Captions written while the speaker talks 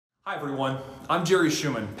Hi everyone, I'm Jerry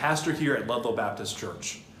Schumann, pastor here at Ludlow Baptist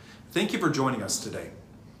Church. Thank you for joining us today.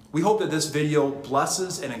 We hope that this video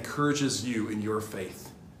blesses and encourages you in your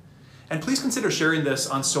faith. And please consider sharing this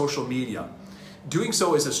on social media. Doing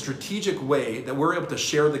so is a strategic way that we're able to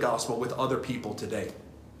share the gospel with other people today.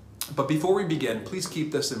 But before we begin, please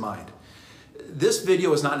keep this in mind. This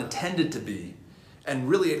video is not intended to be, and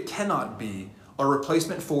really it cannot be, a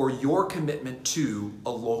replacement for your commitment to a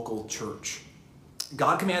local church.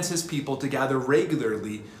 God commands his people to gather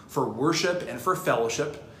regularly for worship and for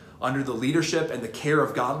fellowship under the leadership and the care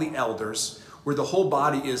of godly elders, where the whole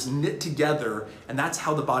body is knit together, and that's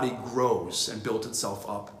how the body grows and builds itself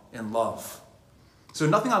up in love. So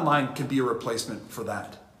nothing online can be a replacement for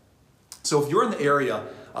that. So if you're in the area,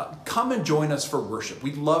 come and join us for worship.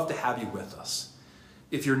 We'd love to have you with us.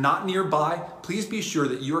 If you're not nearby, please be sure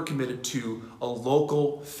that you are committed to a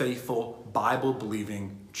local, faithful,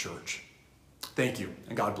 Bible-believing church. Thank you,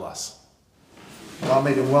 and God bless. Allow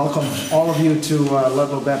me to welcome all of you to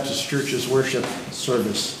Ludlow Baptist Church's worship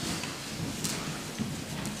service.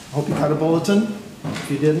 I hope you got a bulletin. If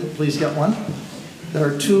you didn't, please get one. There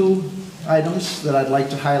are two items that I'd like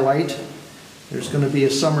to highlight. There's going to be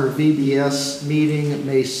a summer VBS meeting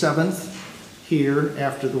May 7th here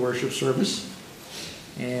after the worship service.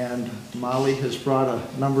 And Molly has brought a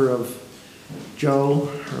number of Joe,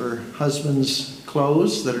 her husband's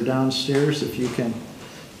clothes that are downstairs. If you can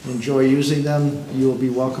enjoy using them, you will be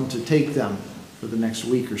welcome to take them for the next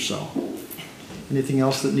week or so. Anything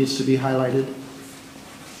else that needs to be highlighted?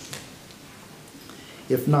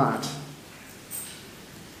 If not,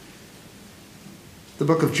 the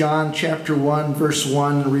book of John, chapter 1, verse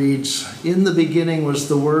 1 reads, "In the beginning was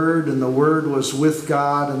the Word, and the Word was with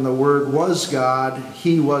God, and the Word was God.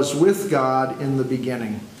 He was with God in the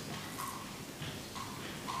beginning.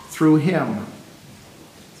 Through him,"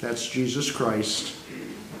 that's Jesus Christ,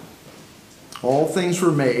 "all things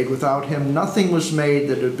were made. Without him nothing was made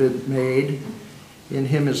that had been made. In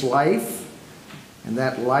him is life, and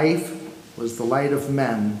that life was the light of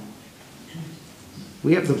men."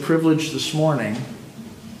 We have the privilege this morning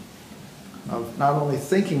of not only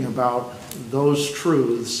thinking about those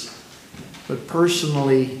truths, but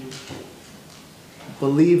personally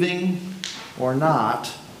believing or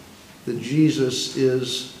not that Jesus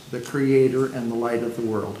is the creator and the light of the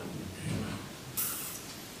world.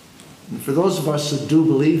 And for those of us that do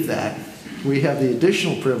believe that, we have the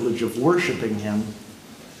additional privilege of worshiping him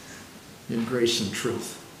in grace and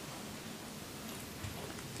truth.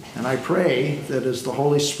 And I pray that as the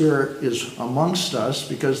Holy Spirit is amongst us,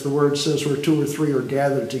 because the word says where two or three are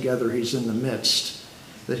gathered together, he's in the midst,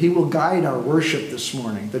 that he will guide our worship this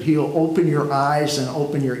morning, that he'll open your eyes and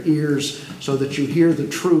open your ears so that you hear the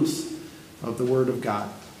truth of the Word of God.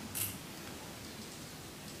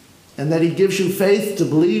 And that he gives you faith to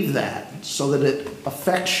believe that, so that it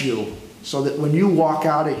affects you, so that when you walk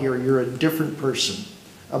out of here, you're a different person,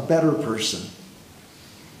 a better person,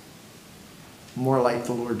 more like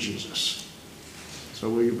the Lord Jesus. So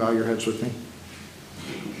will you bow your heads with me?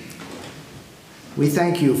 We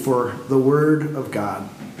thank you for the Word of God,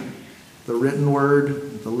 the written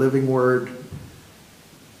Word, the living Word.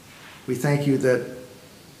 We thank you that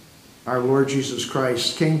our Lord Jesus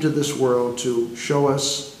Christ came to this world to show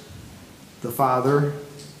us the Father,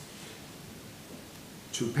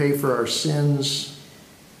 to pay for our sins,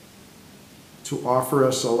 to offer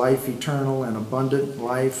us a life eternal and abundant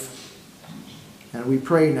life. And we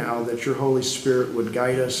pray now that your Holy Spirit would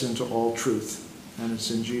guide us into all truth. And it's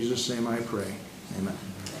in Jesus' name I pray. Amen.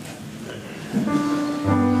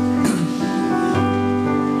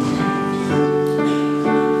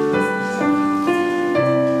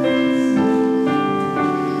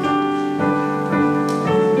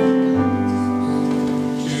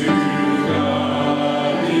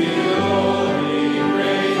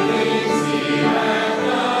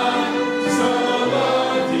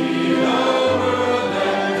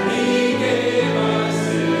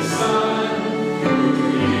 Son, who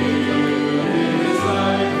gave his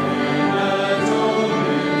life and atonement.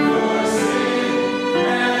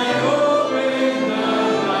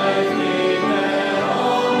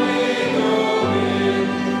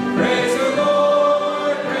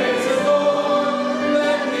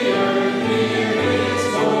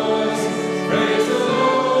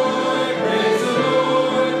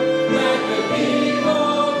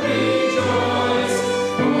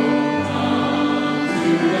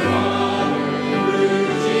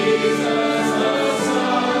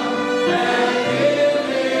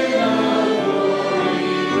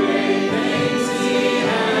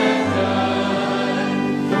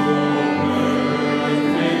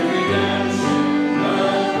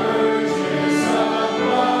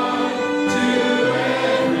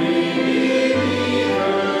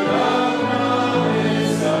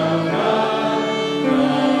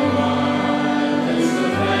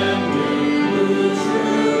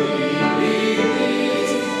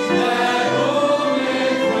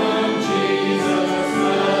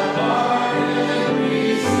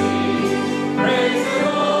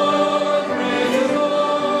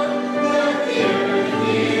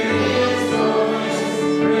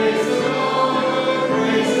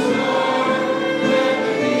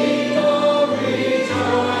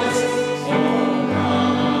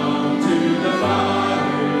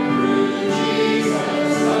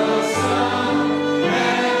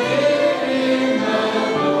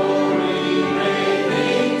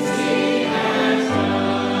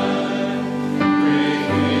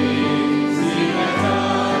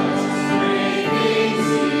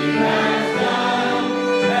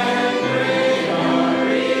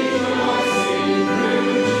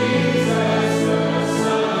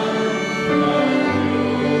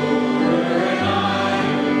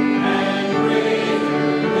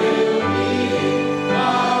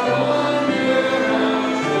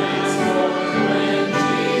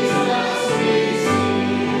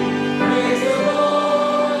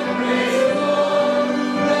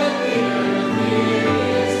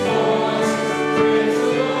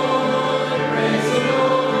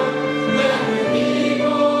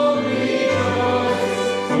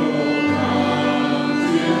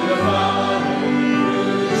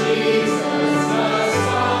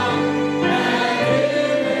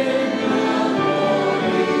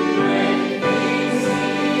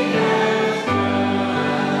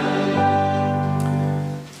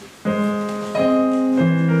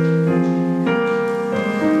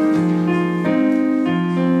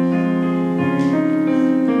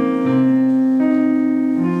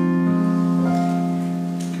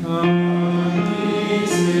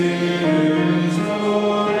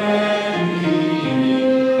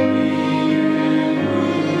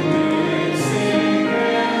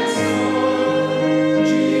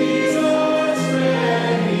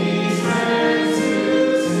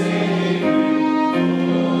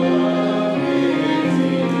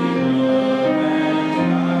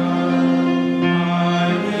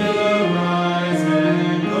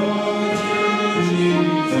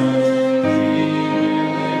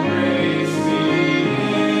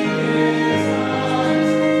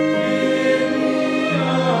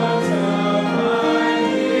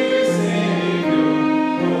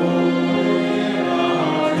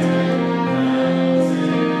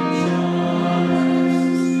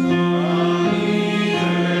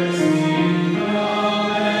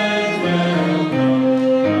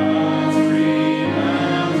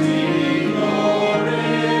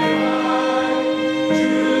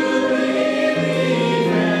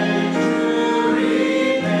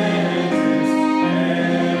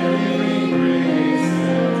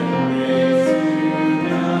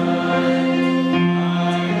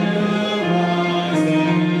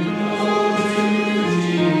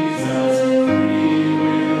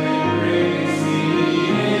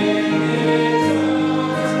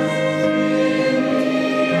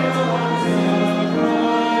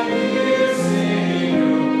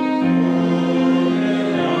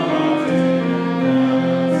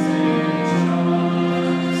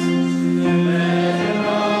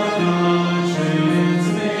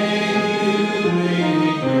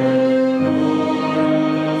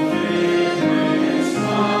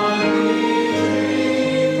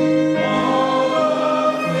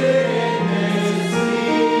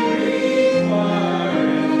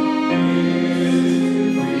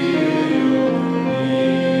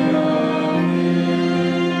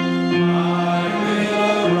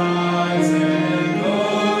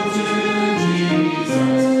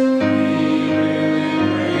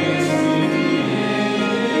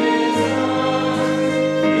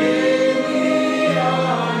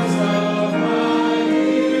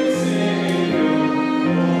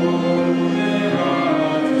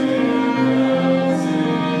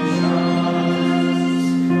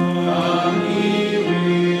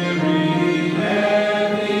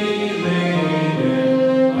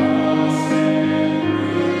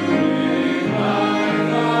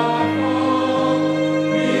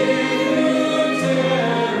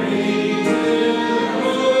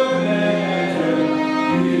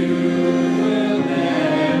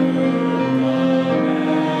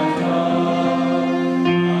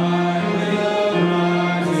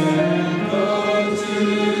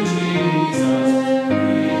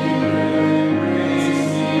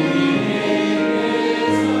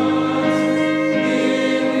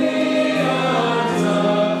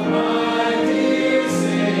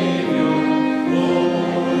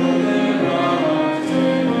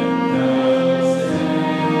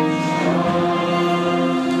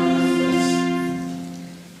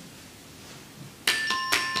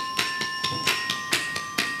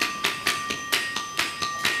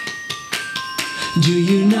 Do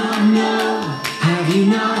you not know? Have you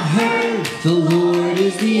not heard? The Lord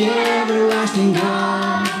is the everlasting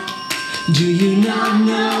God. Do you not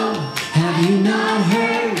know? Have you not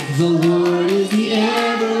heard? The Lord is the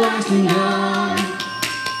everlasting God.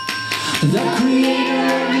 The creator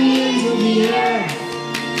of the ends of the earth.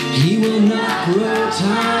 He will not grow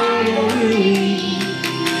tired or weary.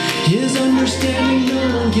 His understanding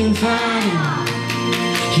no one can fathom.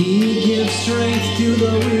 He gives strength to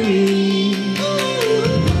the weary.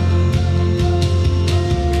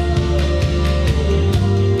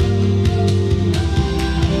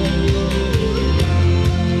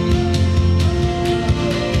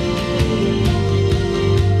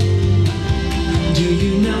 Do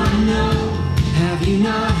you not know? Have you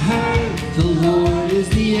not heard? The Lord is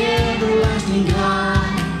the everlasting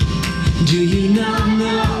God. Do you not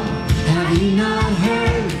know? Have you not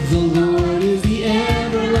heard? The Lord is the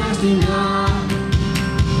everlasting God.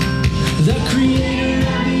 The creator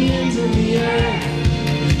of the ends of the earth.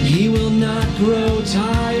 He will not grow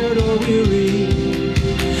tired or weary.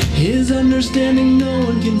 His understanding no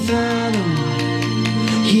one can fathom.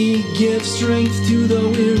 He gives strength to the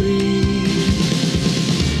weary.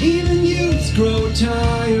 Even youths grow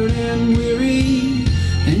tired and weary,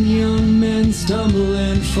 and young men stumble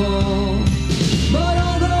and fall. But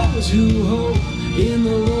all those who hope in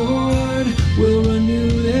the Lord will renew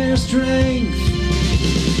their strength.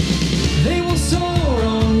 They will soar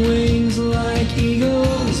on wings like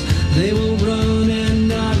eagles. They will run and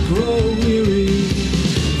not grow weary.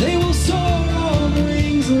 They will soar on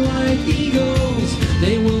wings like eagles.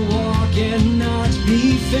 They will walk and not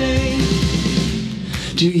be faint.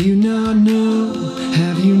 Do you not know?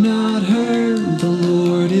 Have you not heard? The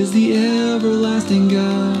Lord is the everlasting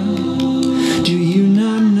God. Do you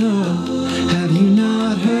not know? Have you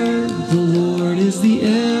not heard? The Lord is the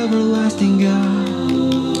everlasting God.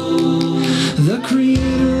 The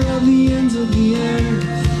creator of the ends of the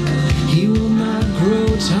earth. He will not grow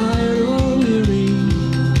tired or weary.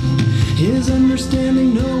 His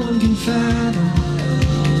understanding no one can fathom.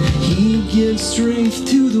 He gives strength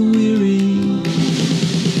to the weary.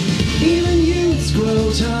 Even youths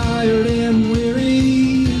grow tired and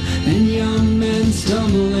weary, and young men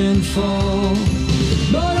stumble and fall.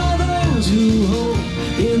 But all those who hope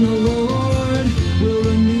in the Lord will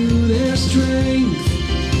renew their strength.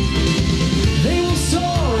 They will soar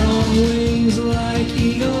on wings like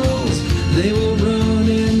eagles. They will run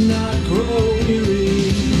and not grow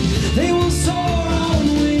weary. They will soar on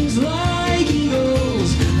wings like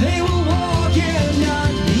eagles. They will walk and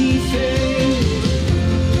not be faint.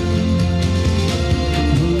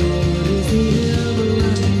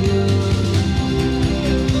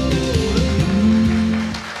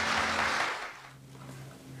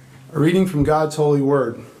 A reading from God's holy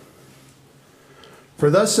word. For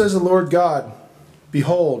thus says the Lord God,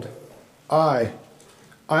 behold, I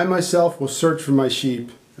myself will search for my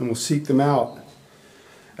sheep and will seek them out.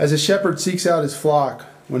 As a shepherd seeks out his flock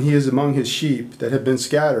when he is among his sheep that have been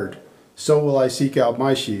scattered, so will I seek out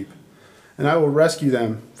my sheep, and I will rescue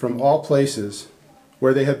them from all places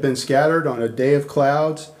where they have been scattered on a day of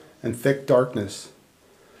clouds and thick darkness.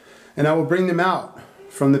 And I will bring them out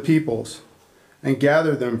from the peoples and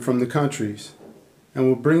gather them from the countries, and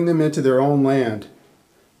will bring them into their own land,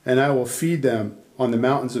 and I will feed them on the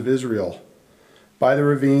mountains of Israel, by the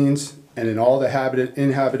ravines, and in all the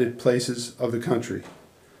inhabited places of the country.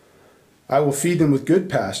 I will feed them with good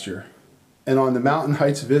pasture, and on the mountain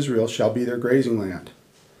heights of Israel shall be their grazing land.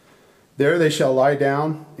 There they shall lie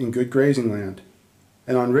down in good grazing land,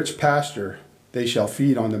 and on rich pasture they shall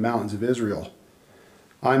feed on the mountains of Israel.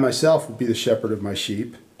 I myself will be the shepherd of my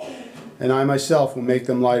sheep, and I myself will make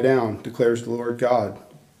them lie down, declares the Lord God.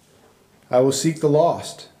 I will seek the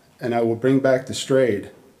lost, and I will bring back the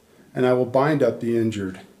strayed, and I will bind up the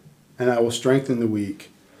injured, and I will strengthen the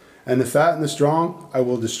weak, and the fat and the strong I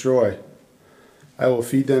will destroy. I will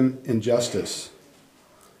feed them in justice.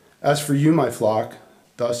 As for you, my flock,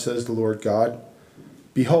 thus says the Lord God,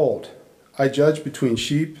 behold, I judge between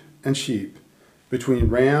sheep and sheep, between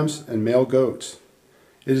rams and male goats.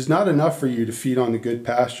 It is not enough for you to feed on the good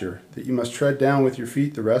pasture, that you must tread down with your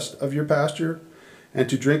feet the rest of your pasture, and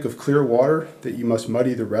to drink of clear water, that you must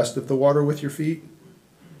muddy the rest of the water with your feet?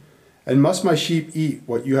 And must my sheep eat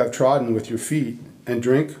what you have trodden with your feet, and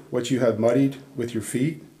drink what you have muddied with your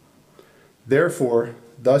feet? Therefore,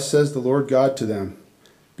 thus says the Lord God to them,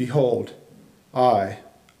 behold, I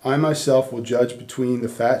myself will judge between the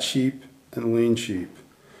fat sheep and the lean sheep,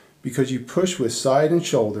 because you push with side and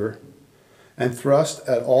shoulder, and thrust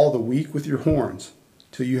at all the weak with your horns,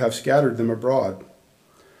 till you have scattered them abroad.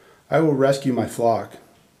 I will rescue my flock,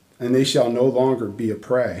 and they shall no longer be a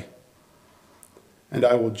prey. and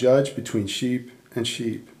I will judge between sheep and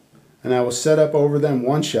sheep. And I will set up over them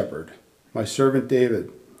one shepherd, my servant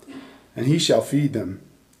David, and he shall feed them.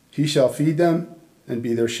 He shall feed them and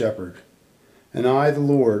be their shepherd. And I, the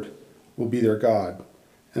Lord, will be their God,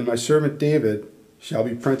 and my servant David shall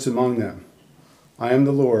be prince among them. I am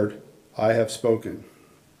the Lord, I have spoken.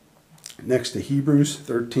 Next to Hebrews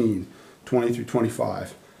 13, 20 through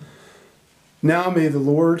 25. Now may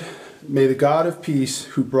the God of peace,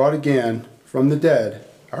 who brought again from the dead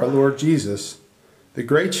our Lord Jesus, the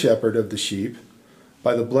great shepherd of the sheep,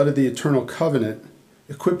 by the blood of the eternal covenant,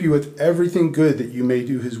 equip you with everything good that you may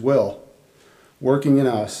do his will, working in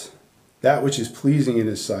us that which is pleasing in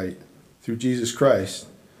his sight, through Jesus Christ,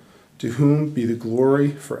 to whom be the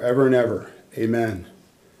glory forever and ever. Amen.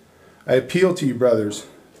 I appeal to you, brothers,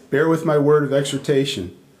 bear with my word of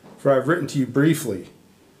exhortation, for I have written to you briefly.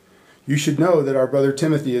 You should know that our brother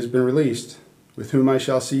Timothy has been released, with whom I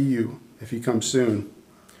shall see you, if he comes soon.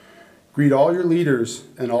 Greet all your leaders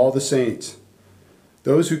and all the saints.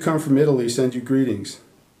 Those who come from Italy send you greetings.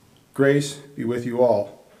 Grace be with you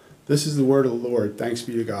all. This is the word of the Lord. Thanks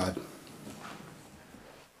be to God.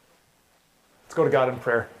 Let's go to God in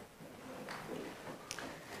prayer.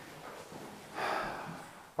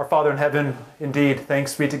 Our Father in heaven, indeed,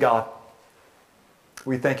 thanks be to God.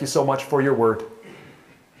 We thank you so much for your word.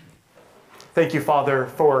 Thank you, Father,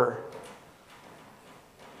 for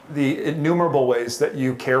the innumerable ways that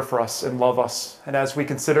you care for us and love us. And as we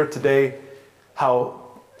consider today how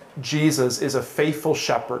Jesus is a faithful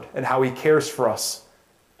shepherd and how he cares for us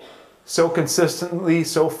so consistently,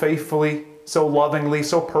 so faithfully, so lovingly,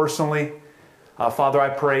 so personally, Father, I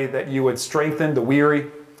pray that you would strengthen the weary,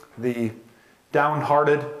 the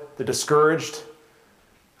downhearted, the discouraged.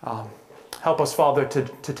 Help us, Father,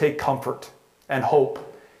 to take comfort and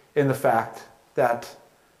hope in the fact that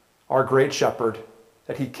our great shepherd,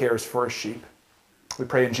 that he cares for his sheep. We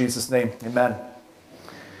pray in Jesus' name, amen.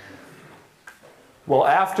 Well,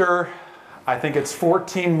 after, I think it's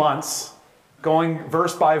 14 months, going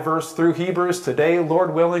verse by verse through Hebrews, today,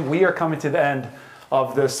 Lord willing, we are coming to the end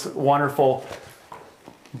of this wonderful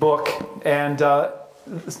book. And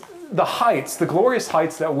the heights, the glorious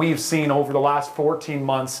heights that we've seen over the last 14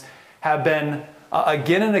 months have been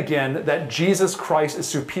again and again that Jesus Christ is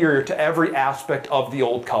superior to every aspect of the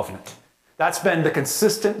Old Covenant. That's been the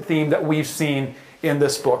consistent theme that we've seen in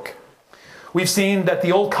this book. We've seen that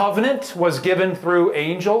the Old Covenant was given through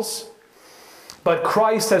angels, but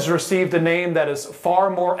Christ has received a name that is far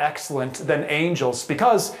more excellent than angels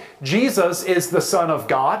because Jesus is the Son of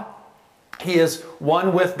God. He is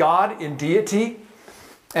one with God in deity.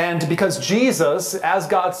 And because Jesus, as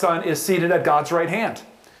God's Son, is seated at God's right hand.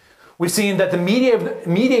 We've seen that the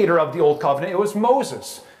mediator of the Old Covenant, it was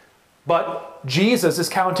Moses. But Jesus is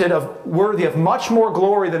counted worthy of much more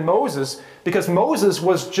glory than Moses because Moses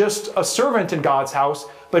was just a servant in God's house,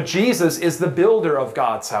 but Jesus is the builder of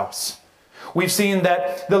God's house. We've seen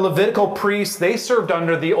that the Levitical priests, they served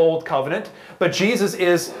under the Old Covenant, but Jesus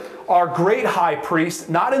is our great high priest,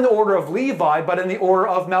 not in the order of Levi, but in the order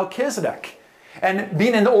of Melchizedek. And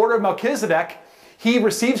being in the order of Melchizedek, he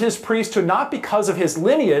receives his priesthood not because of his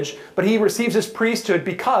lineage, but he receives his priesthood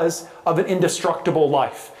because of an indestructible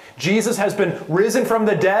life. Jesus has been risen from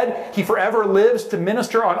the dead. He forever lives to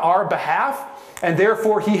minister on our behalf, and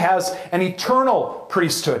therefore he has an eternal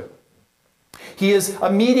priesthood. He is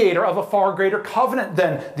a mediator of a far greater covenant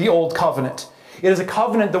than the Old Covenant. It is a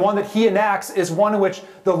covenant, the one that he enacts is one in which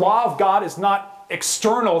the law of God is not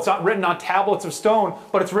external, it's not written on tablets of stone,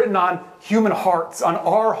 but it's written on human hearts, on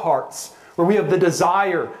our hearts, where we have the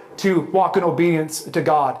desire to walk in obedience to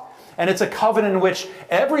God. And it's a covenant in which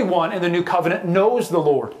everyone in the new covenant knows the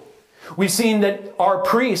Lord. We've seen that our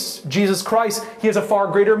priest, Jesus Christ, he has a far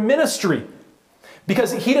greater ministry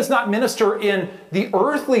because he does not minister in the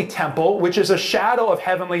earthly temple, which is a shadow of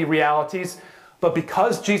heavenly realities, but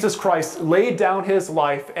because Jesus Christ laid down his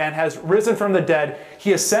life and has risen from the dead,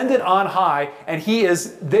 he ascended on high, and he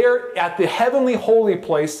is there at the heavenly holy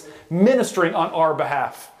place ministering on our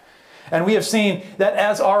behalf. And we have seen that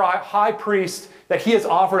as our high priest, that he has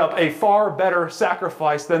offered up a far better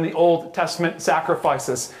sacrifice than the Old Testament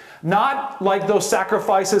sacrifices. Not like those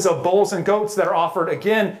sacrifices of bulls and goats that are offered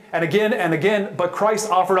again and again and again, but Christ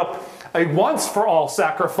offered up a once-for-all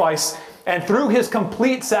sacrifice. And through his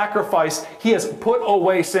complete sacrifice, he has put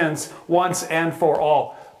away sins once and for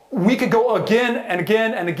all. We could go again and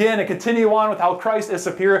again and again and continue on with how Christ is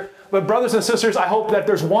superior. But brothers and sisters, I hope that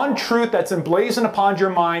there's one truth that's emblazoned upon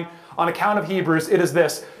your mind on account of Hebrews. It is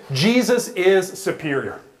this: Jesus is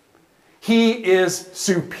superior. He is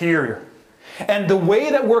superior. And the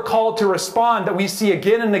way that we're called to respond, that we see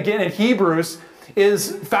again and again in Hebrews,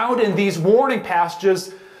 is found in these warning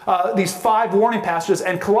passages, these 5 warning passages,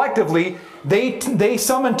 and collectively they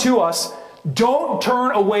summon to us, don't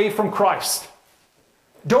turn away from Christ.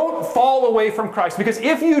 Don't fall away from Christ, because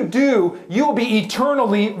if you do, you will be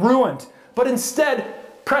eternally ruined. But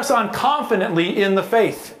instead, press on confidently in the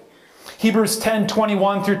faith. Hebrews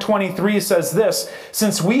 10:21 through 23 says this,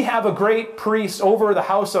 "Since we have a great priest over the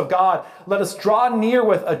house of God, let us draw near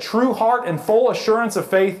with a true heart and full assurance of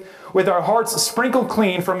faith, with our hearts sprinkled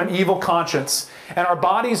clean from an evil conscience, and our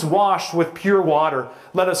bodies washed with pure water.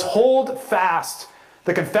 Let us hold fast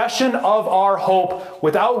the confession of our hope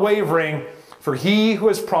without wavering, for he who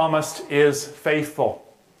has promised is faithful."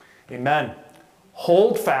 Amen.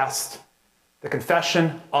 Hold fast the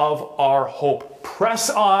confession of our hope.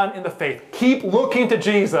 Press on in the faith. Keep looking to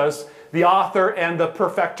Jesus, the author and the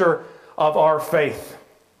perfecter of our faith.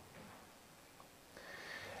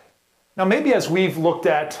 Now, maybe as we've looked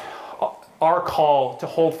at our call to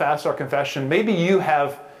hold fast our confession, maybe you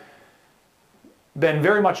have been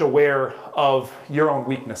very much aware of your own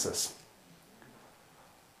weaknesses,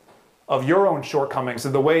 of your own shortcomings,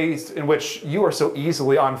 of the ways in which you are so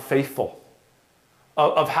easily unfaithful,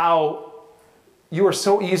 of how you are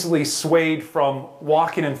so easily swayed from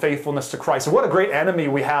walking in faithfulness to Christ. And what a great enemy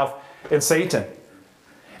we have in Satan.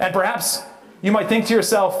 And perhaps you might think to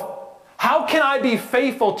yourself, how can I be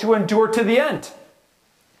faithful to endure to the end?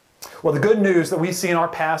 Well, the good news that we see in our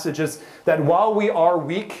passage is that while we are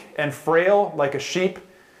weak and frail like a sheep,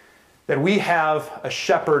 that we have a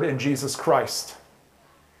shepherd in Jesus Christ.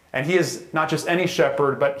 And he is not just any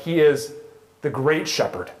shepherd, but he is the great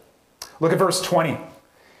shepherd. Look at verse 20.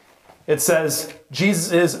 It says,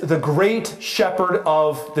 Jesus is the great shepherd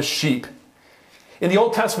of the sheep. In the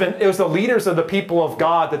Old Testament, it was the leaders of the people of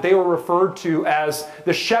God that they were referred to as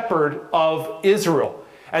the shepherd of Israel.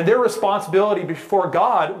 And their responsibility before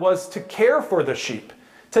God was to care for the sheep,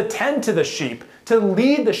 to tend to the sheep, to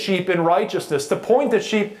lead the sheep in righteousness, to point the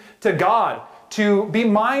sheep to God, to be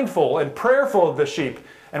mindful and prayerful of the sheep.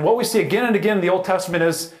 And what we see again and again in the Old Testament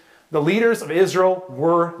is the leaders of Israel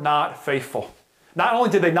were not faithful. Not only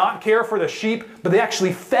did they not care for the sheep, but they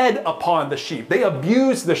actually fed upon the sheep. They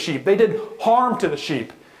abused the sheep. They did harm to the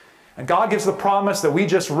sheep. And God gives the promise that we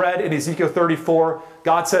just read in Ezekiel 34.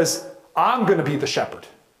 God says, I'm going to be the shepherd.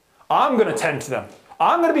 I'm going to tend to them.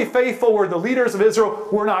 I'm going to be faithful where the leaders of Israel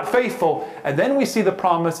were not faithful. And then we see the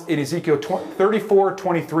promise in Ezekiel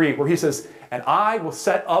 34:23, where he says, and I will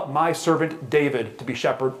set up my servant David to be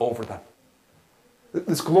shepherd over them.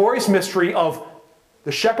 This glorious mystery of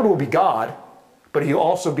the shepherd will be God, but he'll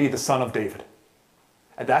also be the son of David.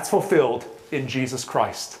 And that's fulfilled in Jesus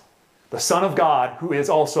Christ, the Son of God, who is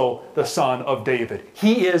also the Son of David.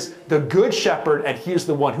 He is the good shepherd, and he is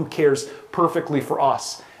the one who cares perfectly for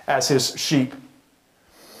us as his sheep.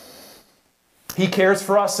 He cares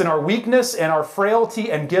for us in our weakness and our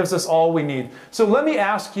frailty and gives us all we need. So let me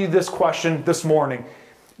ask you this question this morning.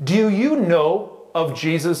 Do you know of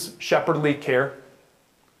Jesus' shepherdly care?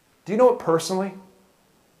 Do you know it personally?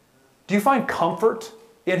 Do you find comfort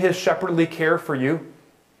in his shepherdly care for you?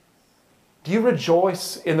 Do you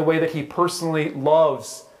rejoice in the way that he personally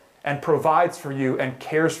loves and provides for you and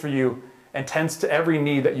cares for you and tends to every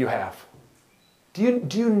need that you have? Do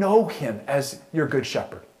you know him as your good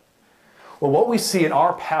shepherd? Well, what we see in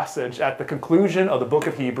our passage at the conclusion of the book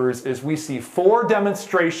of Hebrews is we see 4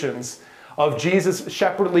 demonstrations of Jesus'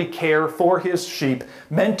 shepherdly care for his sheep,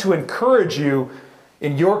 meant to encourage you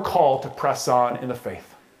in your call to press on in the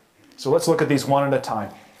faith. So let's look at these one at a time.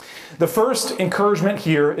 The first encouragement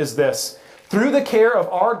here is this. Through the care of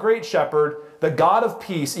our great shepherd, the God of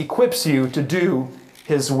peace equips you to do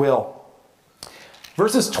his will.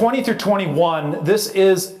 Verses 20 through 21, this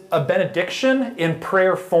is a benediction in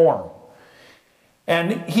prayer form.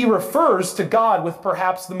 And he refers to God with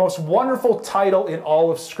perhaps the most wonderful title in all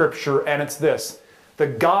of Scripture, and it's this, the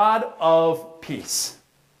God of peace.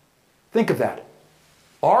 Think of that.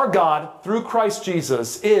 Our God, through Christ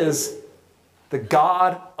Jesus, is the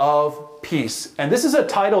God of peace. And this is a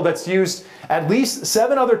title that's used at least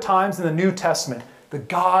 7 other times in the New Testament, the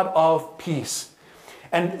God of peace.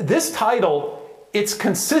 And this title, it's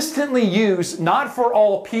consistently used not for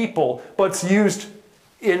all people, but it's used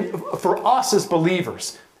for us as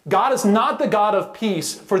believers. God is not the God of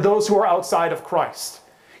peace for those who are outside of Christ.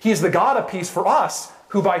 He is the God of peace for us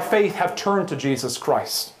who by faith have turned to Jesus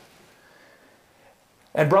Christ.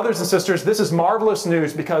 And brothers and sisters, this is marvelous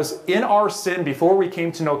news, because in our sin before we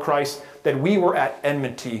came to know Christ, that we were at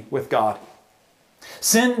enmity with God.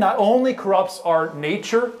 Sin not only corrupts our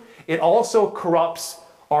nature, it also corrupts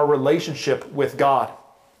our relationship with God.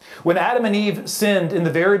 When Adam and Eve sinned in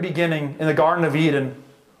the very beginning in the Garden of Eden,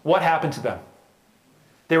 what happened to them?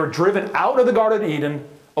 They were driven out of the Garden of Eden,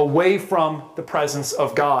 away from the presence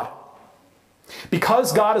of God.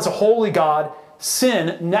 Because God is a holy God,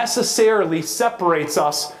 sin necessarily separates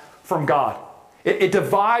us from God. It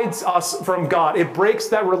divides us from God. It breaks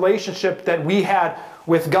that relationship that we had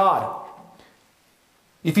with God.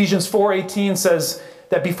 Ephesians 4:18 says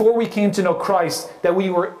that before we came to know Christ, that we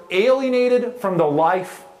were alienated from the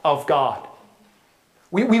life of God.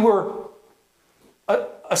 We were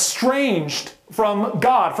estranged from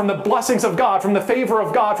God, from the blessings of God, from the favor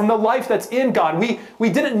of God, from the life that's in God. We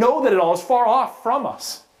didn't know that at all. It was far off from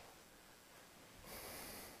us.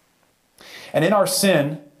 And in our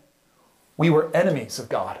sin, we were enemies of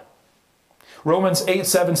God. Romans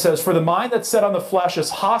 8:7 says, "For the mind that's set on the flesh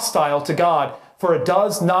is hostile to God, for it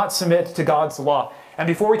does not submit to God's law." And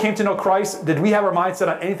before we came to know Christ, did we have our mind set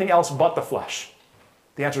on anything else but the flesh?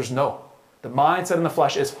 The answer is no. The mind set on the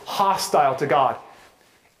flesh is hostile to God.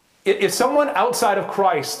 If someone outside of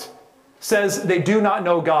Christ says they do not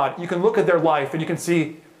know God, you can look at their life and you can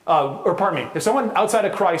see, if someone outside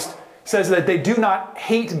of Christ says that they do not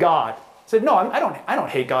hate God, say, no, I don't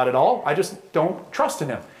hate God at all. I just don't trust in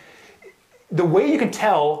Him. The way you can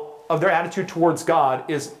tell of their attitude towards God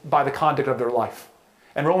is by the conduct of their life.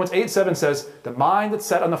 And Romans 8:7 says, "The mind that's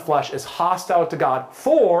set on the flesh is hostile to God,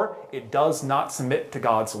 for it does not submit to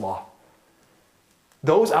God's law."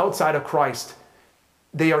 Those outside of Christ,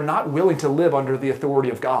 they are not willing to live under the authority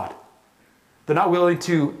of God. They're not willing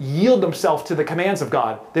to yield themselves to the commands of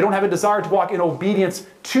God. They don't have a desire to walk in obedience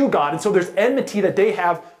to God. And so there's enmity that they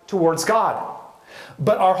have towards God.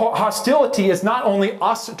 But our hostility is not only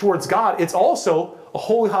us towards God, it's also a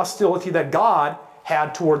holy hostility that God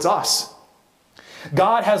had towards us.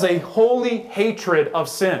 God has a holy hatred of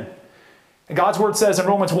sin. And God's word says in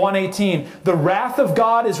Romans 1:18, "The wrath of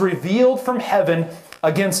God is revealed from heaven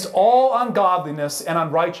against all ungodliness and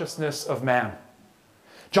unrighteousness of man."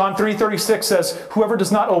 John 3:36 says, "Whoever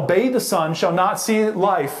does not obey the Son shall not see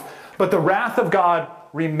life, but the wrath of God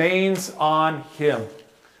remains on him."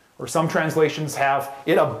 Or some translations have,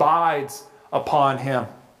 "It abides upon him."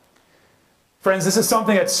 Friends, this is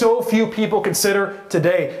something that so few people consider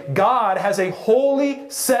today. God has a holy,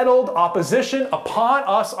 settled opposition upon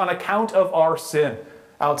us on account of our sin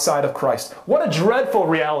outside of Christ. What a dreadful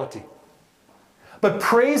reality. But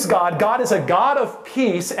praise God, God is a God of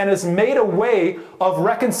peace and has made a way of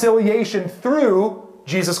reconciliation through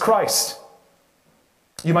Jesus Christ.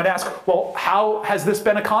 You might ask, well, how has this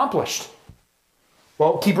been accomplished?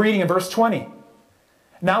 Well, keep reading in verse 20.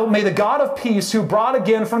 "Now may the God of peace, who brought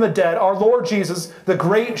again from the dead our Lord Jesus, the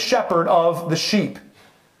great shepherd of the sheep."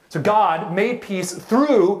 So God made peace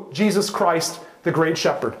through Jesus Christ, the great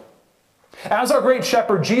shepherd. As our great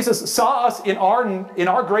shepherd, Jesus saw us in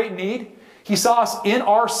our great need. He saw us in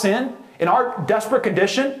our sin, in our desperate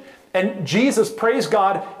condition. And Jesus, praise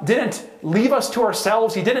God, didn't leave us to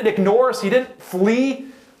ourselves. He didn't ignore us. He didn't flee.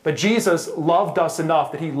 But Jesus loved us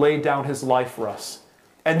enough that He laid down His life for us.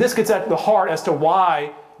 And this gets at the heart as to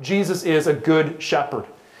why Jesus is a good shepherd.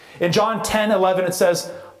 In John 10:11 it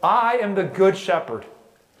says, "I am the good shepherd.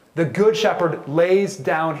 The good shepherd lays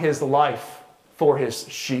down his life for his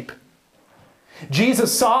sheep."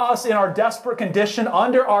 Jesus saw us in our desperate condition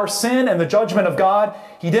under our sin and the judgment of God.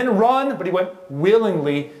 He didn't run, but He went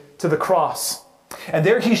willingly to the cross. And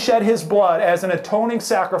there He shed His blood as an atoning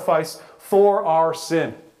sacrifice for our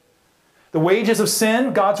sin. The wages of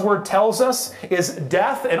sin, God's word tells us, is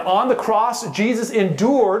death. And on the cross, Jesus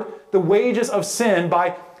endured the wages of sin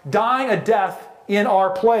by dying a death in our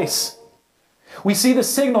place. We see the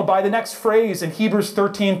signal by the next phrase in Hebrews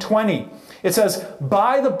 13:20. It says,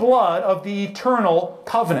 "By the blood of the eternal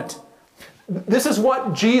covenant." This is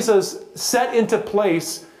what Jesus set into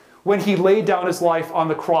place when He laid down His life on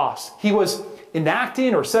the cross. He was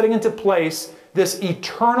enacting or setting into place this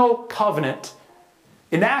eternal covenant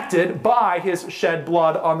enacted by His shed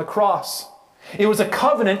blood on the cross. It was a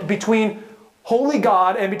covenant between holy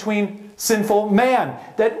God and between sinful man,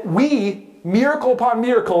 that we, miracle upon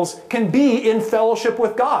miracles, can be in fellowship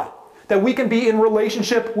with God, that we can be in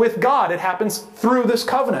relationship with God. It happens through this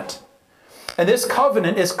covenant. And this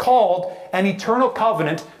covenant is called an eternal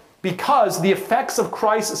covenant because the effects of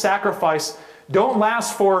Christ's sacrifice don't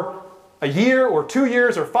last for a year or 2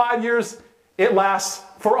 years or 5 years. It lasts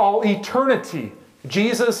for all eternity.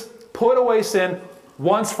 Jesus put away sin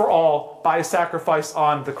once for all by His sacrifice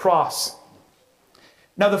on the cross.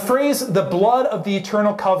 Now the phrase, "the blood of the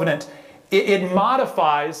eternal covenant," it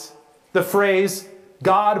modifies the phrase,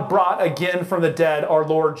 "God brought again from the dead our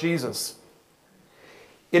Lord Jesus."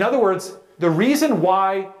 In other words, the reason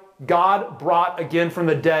why God brought again from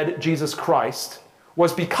the dead Jesus Christ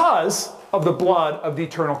was because of the blood of the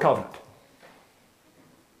eternal covenant.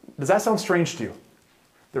 Does that sound strange to you?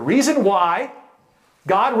 The reason why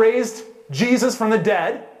God raised Jesus from the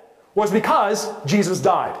dead was because Jesus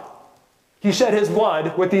died. He shed his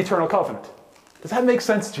blood with the eternal covenant. Does that make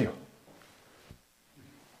sense to you?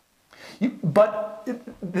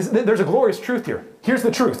 There's a glorious truth here. Here's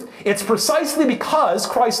the truth. It's precisely because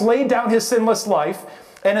Christ laid down his sinless life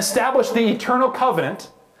and established the eternal covenant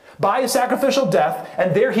by his sacrificial death,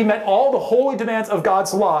 and there he met all the holy demands of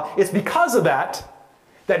God's law. It's because of that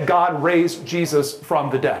that God raised Jesus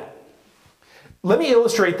from the dead. Let me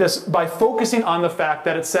illustrate this by focusing on the fact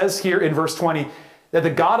that it says here in verse 20 that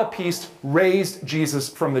the God of peace raised Jesus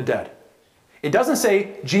from the dead. It doesn't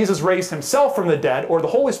say Jesus raised himself from the dead or the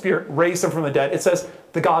Holy Spirit raised him from the dead. It says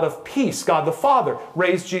the God of peace, God the Father,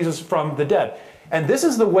 raised Jesus from the dead. And this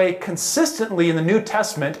is the way consistently in the New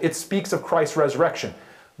Testament it speaks of Christ's resurrection.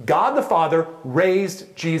 God the Father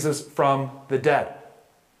raised Jesus from the dead.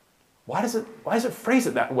 Why does it phrase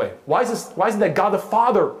it that way? Why is it that God the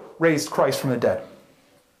Father raised Christ from the dead?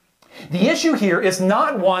 The issue here is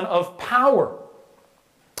not one of power.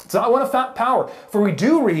 It's not one of power. For we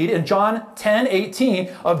do read in John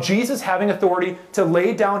 10:18 of Jesus having authority to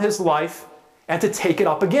lay down his life and to take it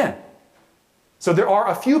up again. So there are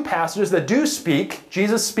a few passages that do speak,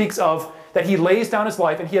 Jesus speaks of that he lays down his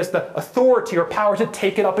life and he has the authority or power to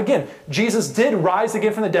take it up again. Jesus did rise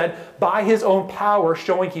again from the dead by his own power,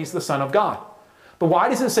 showing he's the Son of God. But why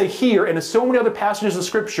does it say here and in so many other passages of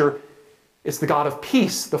Scripture, it's the God of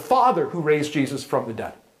peace, the Father, who raised Jesus from the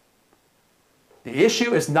dead? The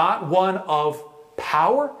issue is not one of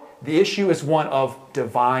power. The issue is one of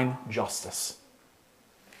divine justice.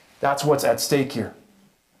 That's what's at stake here.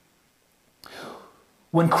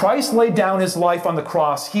 When Christ laid down his life on the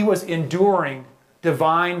cross, he was enduring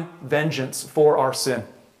divine vengeance for our sin.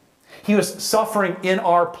 He was suffering in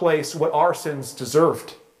our place what our sins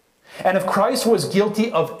deserved. And if Christ was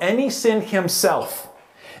guilty of any sin himself,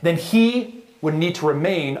 then he would need to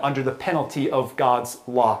remain under the penalty of God's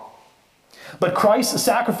law. But Christ's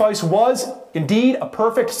sacrifice was indeed a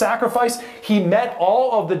perfect sacrifice. He met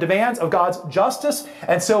all of the demands of God's justice,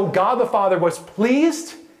 and so God the Father was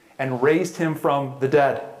pleased and raised him from the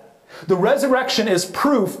dead. The resurrection is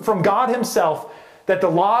proof from God himself that the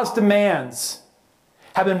law's demands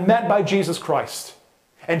have been met by Jesus Christ.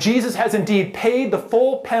 And Jesus has indeed paid the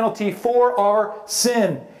full penalty for our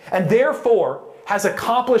sin, and therefore has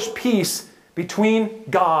accomplished peace between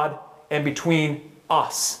God and between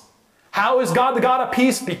us. How is God the God of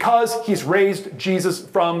peace? Because he's raised Jesus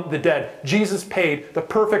from the dead. Jesus paid the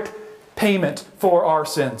perfect payment for our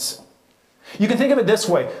sins. You can think of it this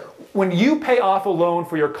way. When you pay off a loan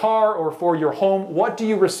for your car or for your home, what do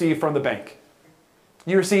you receive from the bank?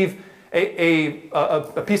 You receive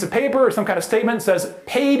a piece of paper or some kind of statement that says,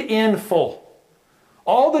 paid in full.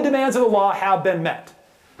 All the demands of the law have been met.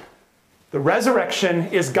 The resurrection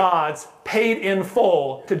is God's paid in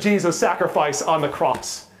full to Jesus' sacrifice on the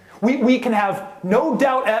cross. We can have no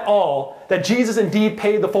doubt at all that Jesus indeed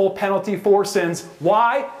paid the full penalty for sins.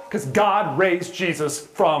 Why? Because God raised Jesus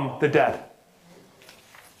from the dead.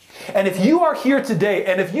 And if you are here today,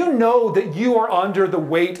 and if you know that you are under the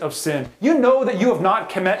weight of sin, you know that you have not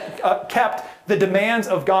kept the demands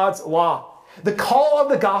of God's law, the call of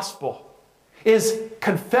the gospel is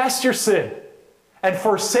confess your sin and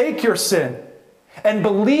forsake your sin and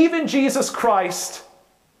believe in Jesus Christ.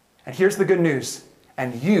 And here's the good news.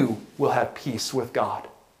 And you will have peace with God.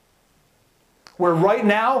 Where right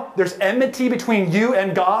now there's enmity between you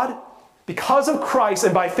and God, because of Christ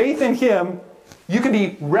and by faith in him, you can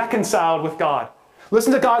be reconciled with God.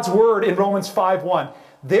 Listen to God's word in Romans 5:1.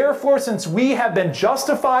 Therefore, since we have been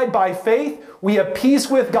justified by faith, we have peace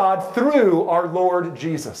with God through our Lord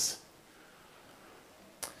Jesus.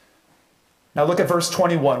 Now look at verse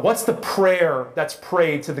 21. What's the prayer that's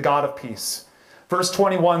prayed to the God of peace? Verse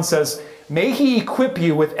 21 says, may he equip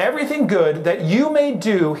you with everything good that you may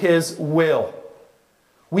do his will.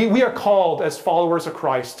 We are called as followers of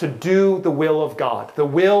Christ to do the will of God, the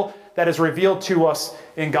will that is revealed to us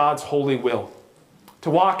in God's holy will. To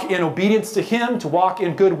walk in obedience to him, to walk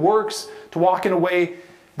in good works, to walk in a way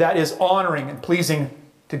that is honoring and pleasing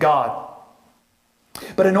to God.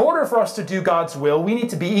 But in order for us to do God's will, we need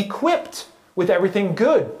to be equipped with everything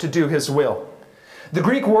good to do his will. The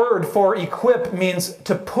Greek word for equip means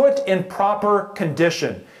to put in proper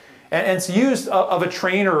condition. And it's used of a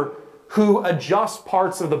trainer who adjusts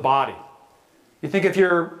parts of the body. You think if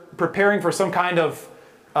you're preparing for some kind of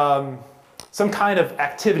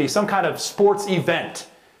activity, some kind of sports event,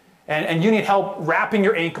 and you need help wrapping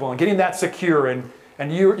your ankle and getting that secure, and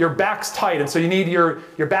your back's tight, and so you need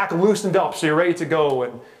your back loosened up so you're ready to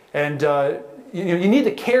go, and you need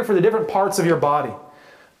to care for the different parts of your body.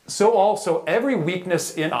 so also every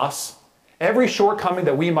weakness in us, every shortcoming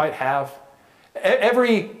that we might have,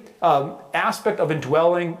 every aspect of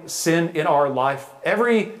indwelling sin in our life,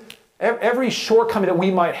 every shortcoming that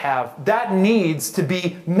we might have, that needs to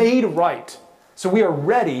be made right so we are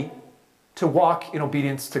ready to walk in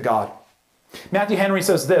obedience to God. Matthew Henry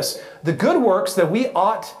says this: the good works that we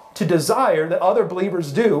ought to desire that other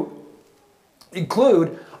believers do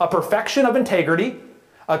include a perfection of integrity,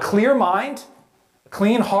 a clear mind, a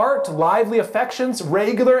clean heart, lively affections,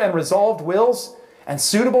 regular and resolved wills, and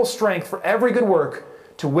suitable strength for every good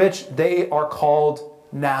work to which they are called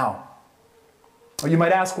now. Or you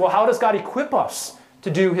might ask, well, how does God equip us to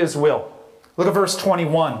do His will? Look at verse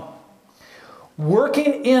 21.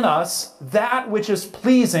 Working in us that which is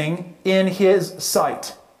pleasing in His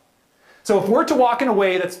sight. So if we're to walk in a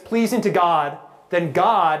way that's pleasing to God, then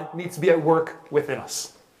God needs to be at work within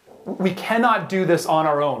us. We cannot do this on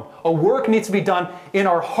our own. A work needs to be done in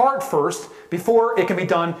our heart first before it can be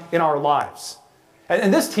done in our lives.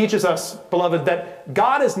 And this teaches us, beloved, that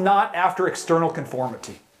God is not after external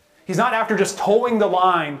conformity. He's not after just towing the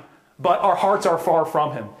line, but our hearts are far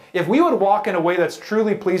from Him. If we would walk in a way that's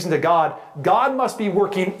truly pleasing to God, God must be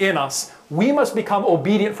working in us. We must become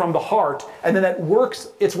obedient from the heart, and then that works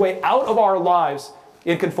its way out of our lives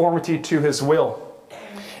in conformity to His will.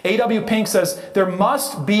 A.W. Pink says, there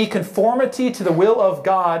must be conformity to the will of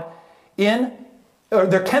God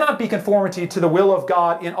there cannot be conformity to the will of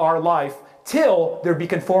God in our life till there be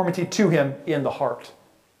conformity to Him in the heart.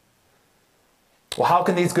 Well, how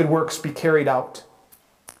can these good works be carried out?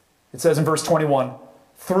 It says in verse 21,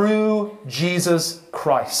 through Jesus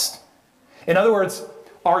Christ. In other words,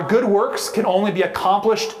 our good works can only be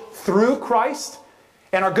accomplished through Christ,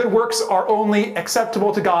 and our good works are only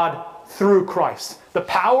acceptable to God through Christ. The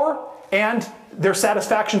power and their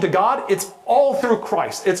satisfaction to God, it's all through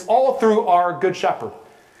Christ. It's all through our Good Shepherd.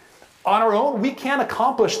 On our own, we can't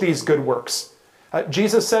accomplish these good works.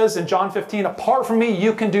 Jesus says in John 15, apart from me,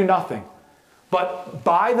 you can do nothing. But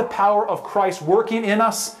by the power of Christ working in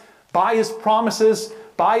us, by His promises,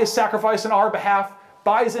 by His sacrifice on our behalf,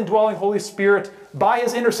 by His indwelling Holy Spirit, by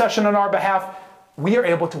His intercession on our behalf, we are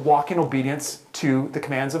able to walk in obedience to the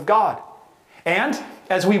commands of God. And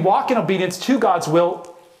as we walk in obedience to God's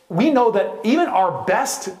will, we know that even our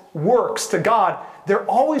best works to God, they're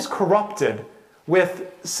always corrupted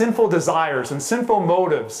with sinful desires and sinful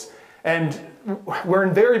motives. And we're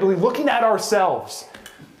invariably looking at ourselves.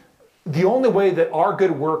 The only way that our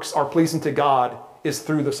good works are pleasing to God is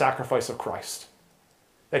through the sacrifice of Christ.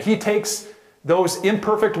 That He takes those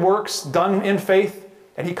imperfect works done in faith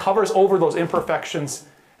and He covers over those imperfections,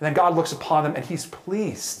 and then God looks upon them and He's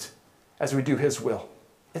pleased as we do His will.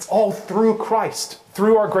 It's all through Christ,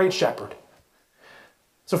 through our great shepherd.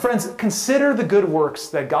 So friends, consider the good works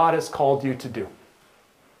that God has called you to do.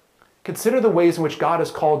 Consider the ways in which God has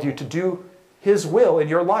called you to do His will in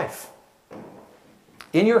your life,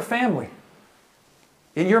 in your family,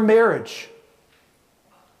 in your marriage,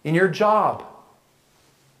 in your job,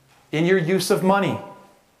 in your use of money,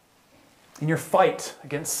 in your fight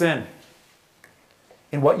against sin,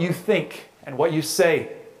 in what you think and what you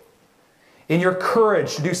say, in your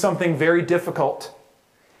courage to do something very difficult,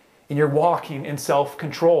 in your walking in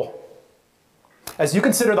self-control. As you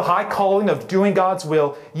consider the high calling of doing God's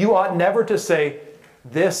will, you ought never to say,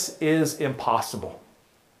 this is impossible.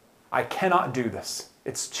 I cannot do this.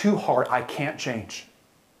 It's too hard. I can't change.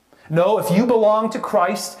 No, if you belong to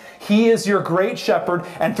Christ, He is your great shepherd,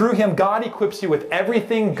 and through Him God equips you with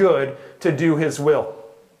everything good to do His will.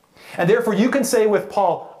 And therefore you can say with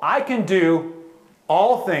Paul, I can do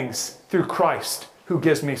all things through Christ who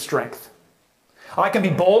gives me strength. I can be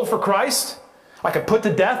bold for Christ. I can put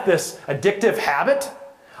to death this addictive habit.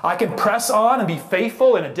 I can press on and be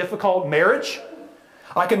faithful in a difficult marriage.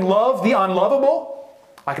 I can love the unlovable.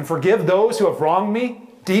 I can forgive those who have wronged me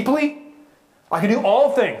deeply. I can do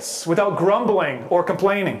all things without grumbling or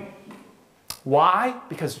complaining. Why?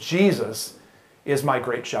 Because Jesus is my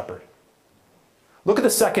great shepherd. Look at the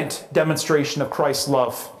second demonstration of Christ's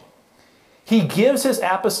love. He gives His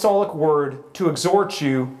apostolic word to exhort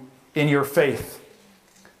you in your faith.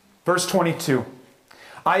 Verse 22,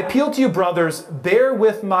 I appeal to you, brothers, bear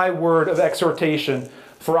with my word of exhortation,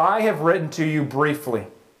 for I have written to you briefly.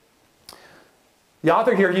 The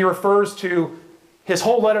author here, he refers to his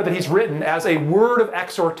whole letter that he's written as a word of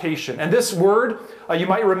exhortation. And this word, you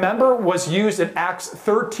might remember, was used in Acts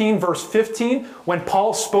 13, verse 15, when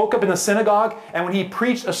Paul spoke up in the synagogue and when he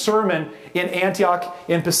preached a sermon in Antioch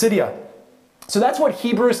in Pisidia. So that's what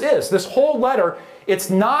Hebrews is. This whole letter,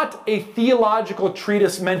 it's not a theological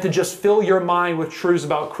treatise meant to just fill your mind with truths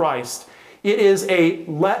about Christ. It is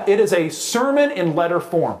a sermon in letter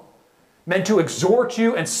form, meant to exhort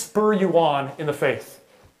you and spur you on in the faith.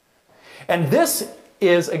 And this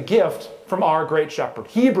is a gift from our great shepherd.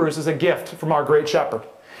 Hebrews is a gift from our great shepherd.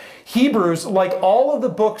 Hebrews, like all of the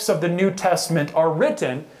books of the New Testament, are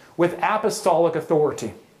written with apostolic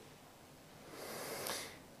authority.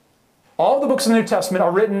 All the books of the New Testament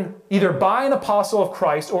are written either by an apostle of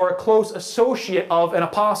Christ or a close associate of an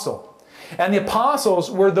apostle. And the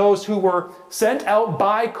apostles were those who were sent out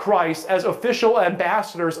by Christ as official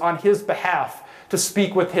ambassadors on his behalf to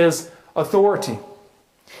speak with his authority.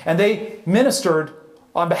 And they ministered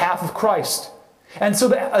on behalf of Christ. And so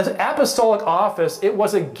the apostolic office, it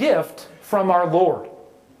was a gift from our Lord.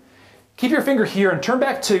 Keep your finger here and turn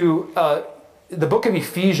back to the book of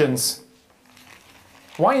Ephesians.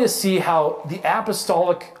 I want you to see how the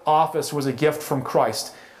apostolic office was a gift from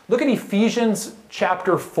Christ. Look at Ephesians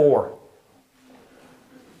chapter 4.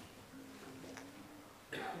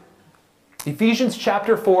 Ephesians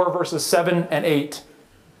chapter 4, verses 7 and 8.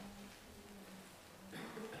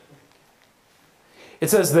 It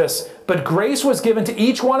says this, "But grace was given to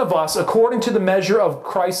each one of us according to the measure of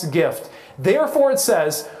Christ's gift. Therefore it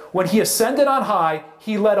says, when he ascended on high,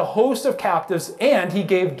 he led a host of captives and he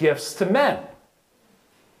gave gifts to men."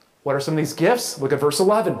 What are some of these gifts? Look at verse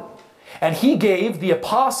 11. "And he gave the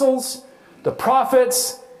apostles, the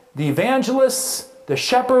prophets, the evangelists, the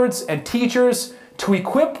shepherds and teachers to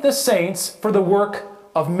equip the saints for the work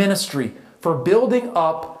of ministry, for building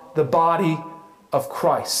up the body of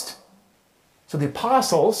Christ." So the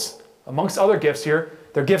apostles, amongst other gifts here,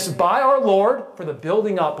 they're gifts by our Lord for the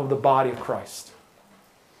building up of the body of Christ.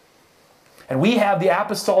 And we have the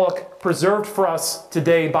apostolic preserved for us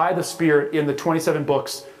today by the Spirit in the 27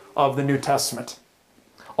 books of the New Testament,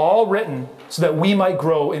 all written so that we might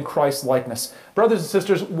grow in Christ's likeness. Brothers and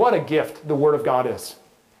sisters, what a gift the Word of God is.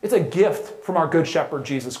 It's a gift from our good shepherd,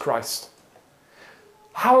 Jesus Christ.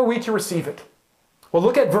 How are we to receive it? Well,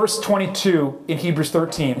 look at verse 22 in Hebrews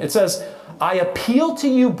 13. It says, "I appeal to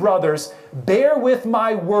you, brothers, bear with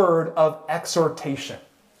my word of exhortation."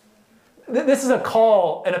 This is a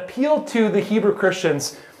call, an appeal to the Hebrew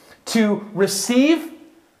Christians to receive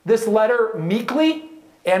this letter meekly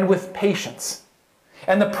and with patience.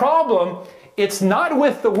 And the problem, it's not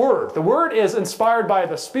with the Word. The Word is inspired by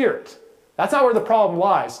the Spirit. That's not where the problem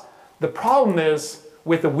lies. The problem is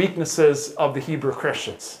with the weaknesses of the Hebrew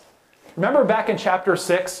Christians. Remember back in chapter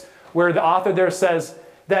 6 where the author there says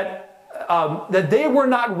that they were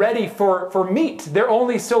not ready for meat. They're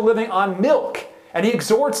only still living on milk. And he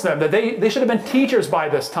exhorts them that they should have been teachers by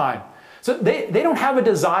this time. So they don't have a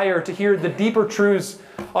desire to hear the deeper truths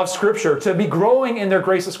of Scripture, to be growing in their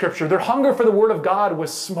grace of Scripture. Their hunger for the Word of God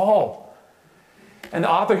was small. And the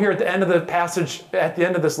author here at the end of the passage, at the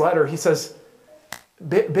end of this letter, he says,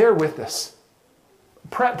 bear with this.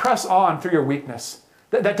 Press on through your weakness.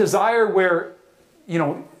 That desire where,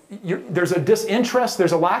 there's a disinterest,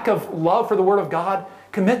 there's a lack of love for the Word of God,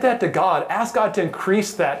 commit that to God. Ask God to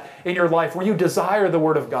increase that in your life where you desire the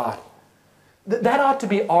Word of God. That ought to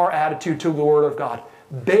be our attitude to the Word of God.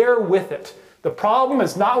 Bear with it. The problem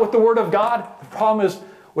is not with the Word of God. The problem is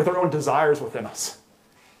with our own desires within us.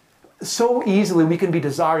 So easily we can be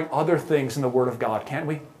desiring other things in the Word of God, can't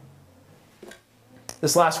we?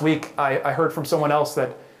 This last week, I heard from someone else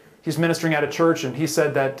that he's ministering at a church, and he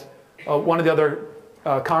said that one of the other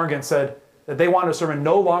congregants said that they wanted a sermon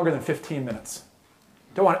no longer than 15 minutes.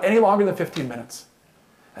 Don't want it any longer than 15 minutes.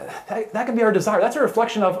 That can be our desire. That's a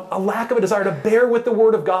reflection of a lack of a desire to bear with the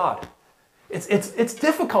Word of God. It's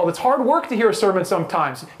difficult. It's hard work to hear a sermon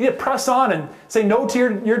sometimes. You need to press on and say no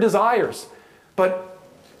to your desires. But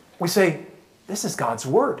we say, this is God's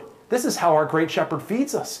Word. This is how our great shepherd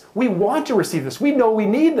feeds us. We want to receive this. We know we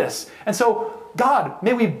need this. And so, God,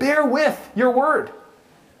 may we bear with your Word.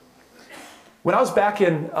 When I was back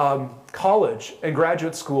in college and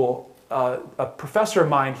graduate school, a professor of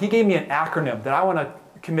mine, he gave me an acronym that I want to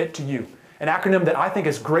commit to you. An acronym that I think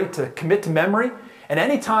is great to commit to memory. And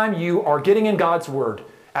anytime you are getting in God's Word,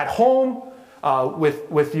 at home,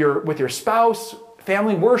 with your spouse,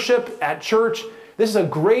 family worship, at church, this is a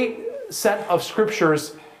great set of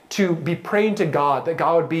scriptures to be praying to God, that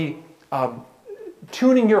God would be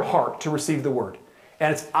tuning your heart to receive the Word.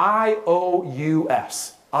 And it's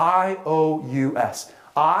I-O-U-S. I-O-U-S.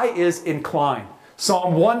 I is incline.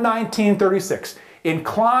 Psalm 119:36.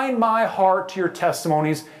 Incline my heart to your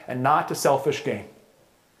testimonies and not to selfish gain.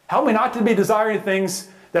 Help me not to be desiring things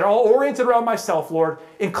that are all oriented around myself, Lord.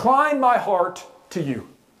 Incline my heart to you.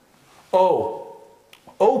 O,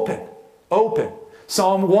 open.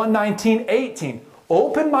 Psalm 119:18.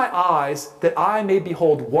 Open my eyes that I may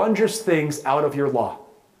behold wondrous things out of your law.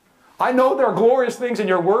 I know there are glorious things in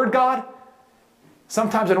your word, God.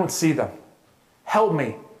 Sometimes I don't see them. Help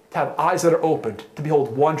me to have eyes that are opened to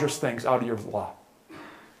behold wondrous things out of your law.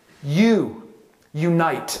 You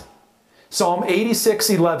unite. Psalm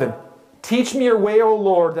 86:11. Teach me your way, O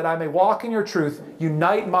Lord, that I may walk in your truth.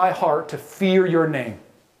 Unite my heart to fear your name.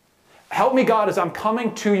 Help me, God, as I'm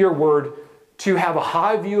coming to your word, to have a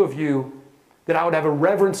high view of you, that I would have a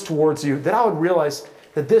reverence towards you, that I would realize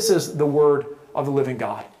that this is the word of the living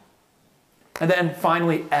God. And then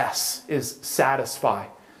finally, S is satisfy.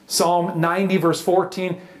 Psalm 90, verse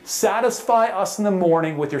 14, satisfy us in the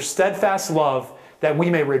morning with your steadfast love, that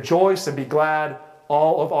we may rejoice and be glad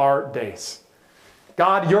all of our days.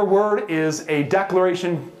 God, your word is a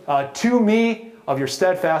declaration to me of your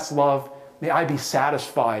steadfast love. May I be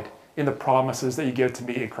satisfied in the promises that you give to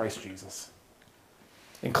me in Christ Jesus.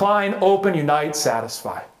 Incline, open, unite,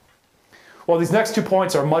 satisfy. Well, these next 2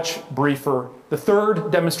 points are much briefer. The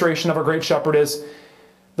third demonstration of our great shepherd is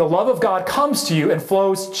the love of God comes to you and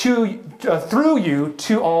flows through you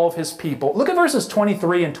to all of his people. Look at verses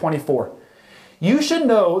 23 and 24. You should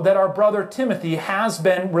know that our brother Timothy has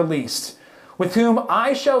been released, with whom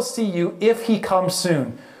I shall see you if he comes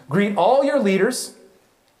soon. Greet all your leaders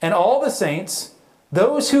and all the saints.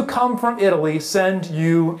 Those who come from Italy send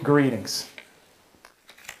you greetings.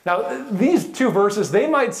 Now, these 2 verses, they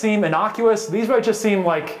might seem innocuous. These might just seem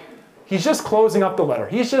like he's just closing up the letter.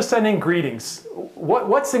 He's just sending greetings.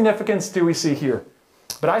 What significance do we see here?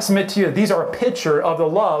 But I submit to you, these are a picture of the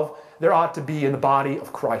love there ought to be in the body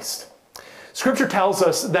of Christ. Scripture tells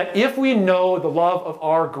us that if we know the love of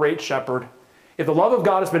our great shepherd, if the love of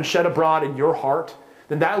God has been shed abroad in your heart,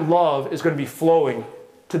 then that love is going to be flowing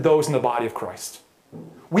to those in the body of Christ.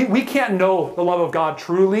 We can't know the love of God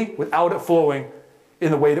truly without it flowing in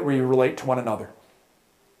the way that we relate to one another.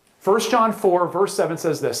 1 John 4, verse 7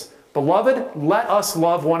 says this, Beloved, let us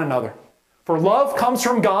love one another. For love comes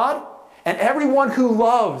from God, and everyone who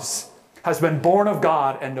loves has been born of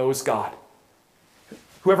God and knows God.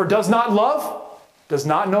 Whoever does not love does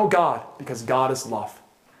not know God, because God is love.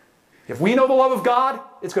 If we know the love of God,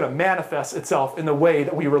 it's going to manifest itself in the way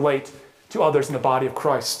that we relate to others in the body of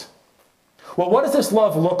Christ. Well, what does this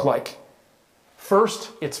love look like? First,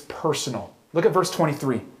 it's personal. Look at verse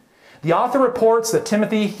 23. The author reports that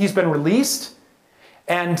Timothy, he's been released.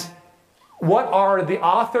 And what are the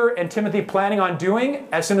author and Timothy planning on doing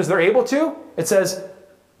as soon as they're able to? It says,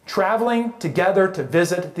 traveling together to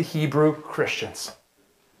visit the Hebrew Christians.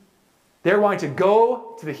 They're going to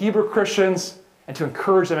go to the Hebrew Christians and to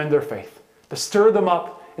encourage them in their faith, to stir them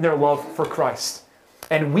up in their love for Christ.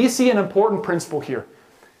 And we see an important principle here.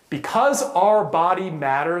 Because our body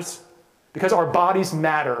matters, because our bodies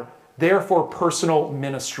matter, therefore personal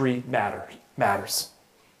ministry matters.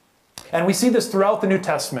 And we see this throughout the New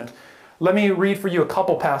Testament. Let me read for you a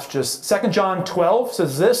couple passages. 2 John 12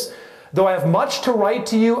 says this, Though I have much to write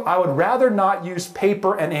to you, I would rather not use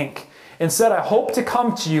paper and ink. Instead, I hope to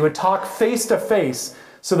come to you and talk face to face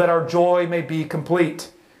so that our joy may be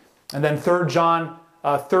complete. And then 3 John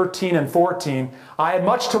 13 and 14, I had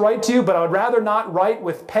much to write to you, but I would rather not write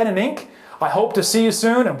with pen and ink. I hope to see you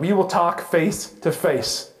soon, and we will talk face to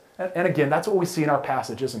face. And again, that's what we see in our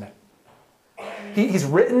passage, isn't it? He's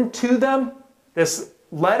written to them this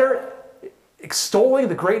letter extolling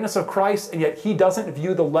the greatness of Christ, and yet he doesn't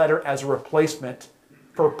view the letter as a replacement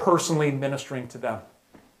for personally ministering to them.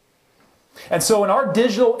 And so in our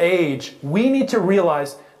digital age, we need to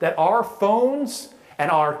realize that our phones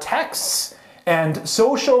and our texts and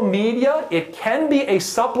social media, it can be a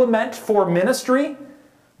supplement for ministry,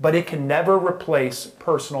 but it can never replace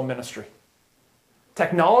personal ministry.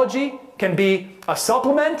 Technology can be a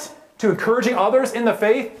supplement to encouraging others in the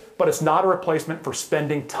faith, but it's not a replacement for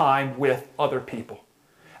spending time with other people.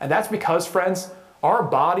 And that's because, friends, our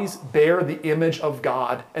bodies bear the image of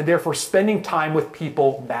God, and therefore spending time with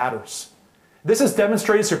people matters. This is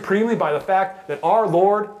demonstrated supremely by the fact that our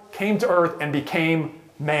Lord came to earth and became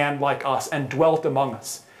man like us and dwelt among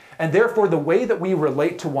us. And therefore, the way that we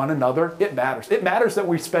relate to one another, it matters. It matters that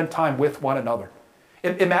we spend time with one another.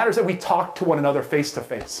 It matters that we talk to one another face to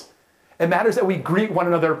face. It matters that we greet one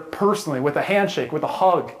another personally with a handshake, with a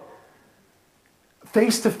hug.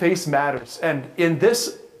 Face to face matters. And in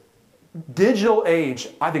this digital age,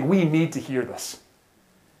 I think we need to hear this.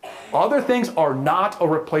 Other things are not a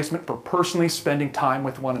replacement for personally spending time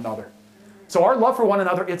with one another. So our love for one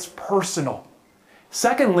another, it's personal.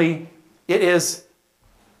 Secondly, it is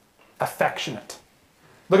affectionate.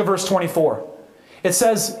 Look at verse 24. It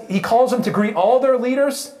says, he calls them to greet all their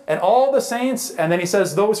leaders and all the saints, and then he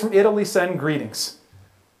says, those from Italy send greetings.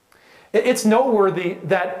 It's noteworthy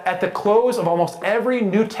that at the close of almost every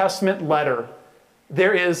New Testament letter,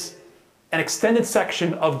 there is an extended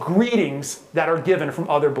section of greetings that are given from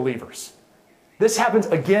other believers. This happens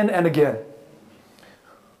again and again.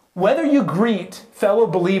 Whether you greet fellow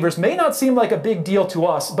believers may not seem like a big deal to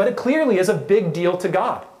us, but it clearly is a big deal to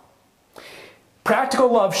God.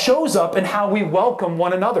 Practical love shows up in how we welcome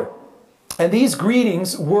one another. And these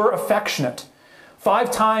greetings were affectionate.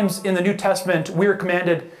 5 times in the New Testament, we are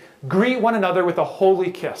commanded, greet one another with a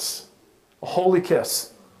holy kiss. A holy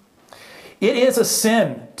kiss. It is a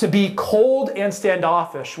sin to be cold and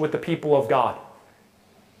standoffish with the people of God.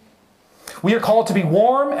 We are called to be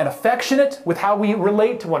warm and affectionate with how we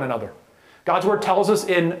relate to one another. God's word tells us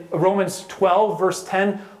in Romans 12, verse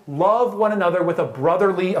 10, love one another with a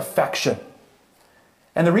brotherly affection.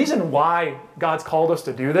 And the reason why God's called us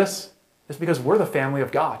to do this is because we're the family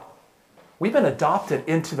of God. We've been adopted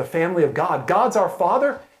into the family of God. God's our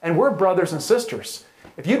Father, and we're brothers and sisters.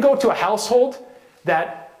 If you go to a household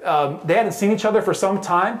that they hadn't seen each other for some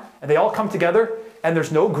time, and they all come together, and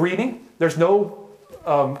there's no greeting, there's no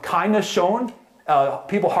kindness shown,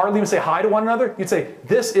 people hardly even say hi to one another, you'd say,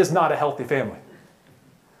 this is not a healthy family.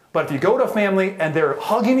 But if you go to a family and they're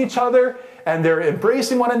hugging each other, and they're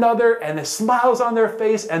embracing one another, and there's smiles on their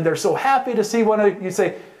face, and they're so happy to see one another, you'd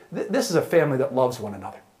say, this is a family that loves one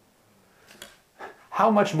another. How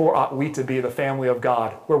much more ought we to be the family of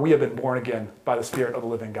God, where we have been born again by the Spirit of the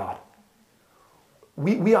living God?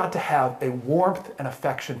 We ought to have a warmth and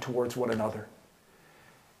affection towards one another.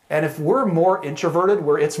 And if we're more introverted,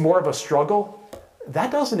 where it's more of a struggle,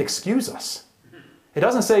 that doesn't excuse us. It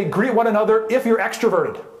doesn't say greet one another if you're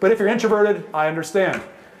extroverted. But if you're introverted, I understand.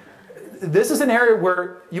 This is an area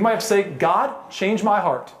where you might have to say, God, change my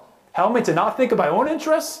heart. Help me to not think of my own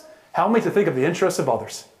interests. Help me to think of the interests of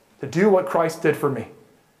others. To do what Christ did for me.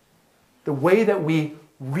 The way that we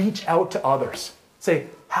reach out to others. Say,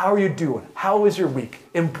 how are you doing? How is your week?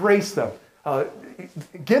 Embrace them.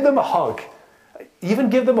 Give them a hug.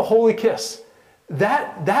 Even give them a holy kiss.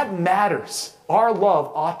 That matters. Our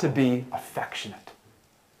love ought to be affectionate.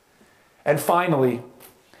 And finally,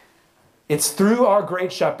 it's through our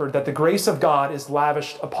great shepherd that the grace of God is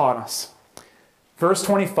lavished upon us. Verse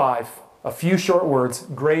 25, a few short words,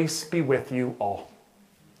 grace be with you all.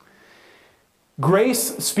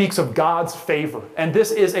 Grace speaks of God's favor, and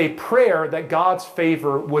this is a prayer that God's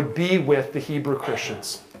favor would be with the Hebrew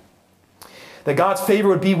Christians. That God's favor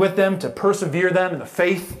would be with them to persevere them in the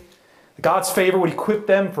faith. That God's favor would equip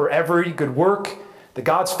them for every good work. That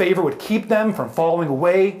God's favor would keep them from falling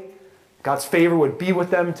away. God's favor would be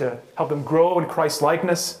with them to help them grow in Christ's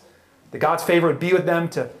likeness. That God's favor would be with them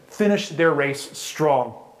to finish their race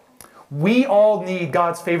strong. We all need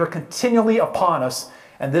God's favor continually upon us,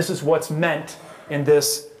 and this is what's meant in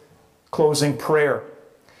this closing prayer.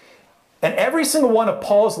 And every single one of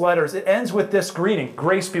Paul's letters, it ends with this greeting,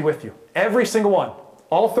 grace be with you. Every single one,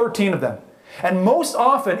 all 13 of them. And most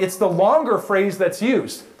often, it's the longer phrase that's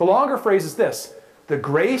used. The longer phrase is this, the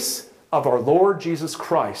grace of our Lord Jesus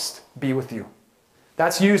Christ be with you.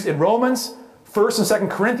 That's used in Romans, 1st and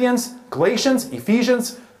 2nd Corinthians, Galatians,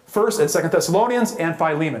 Ephesians, 1st and 2nd Thessalonians, and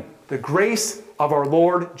Philemon. The grace of our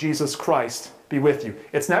Lord Jesus Christ be with you.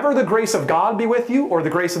 It's never the grace of God be with you or the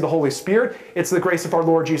grace of the Holy Spirit. It's the grace of our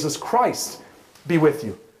Lord Jesus Christ be with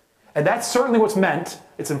you. And that's certainly what's meant.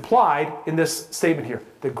 It's implied in this statement here.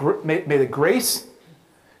 May the grace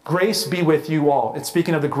be with you all. It's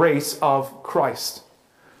speaking of the grace of Christ.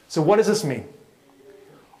 So what does this mean?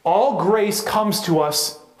 All grace comes to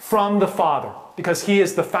us from the Father because He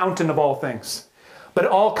is the fountain of all things. But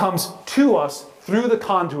it all comes to us through the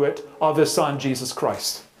conduit of His Son, Jesus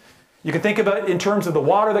Christ. You can think of it in terms of the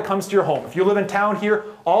water that comes to your home. If you live in town here,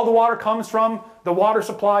 all the water comes from the water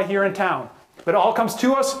supply here in town. But it all comes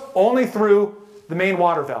to us only through the main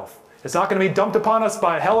water valve. It's not going to be dumped upon us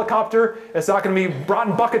by a helicopter. It's not going to be brought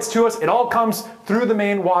in buckets to us. It all comes through the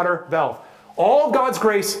main water valve. All of God's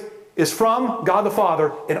grace is from God the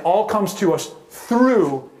Father, and all comes to us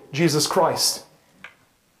through Jesus Christ.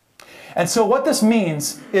 And so what this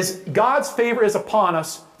means is God's favor is upon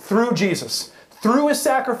us through Jesus. Through His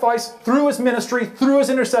sacrifice, through His ministry, through His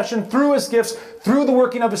intercession, through His gifts, through the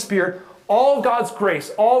working of His Spirit, all of God's grace,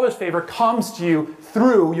 all of His favor comes to you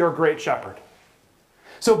through your great shepherd.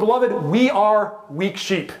 So beloved, we are weak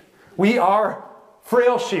sheep. We are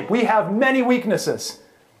frail sheep. We have many weaknesses.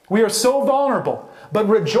 We are so vulnerable. But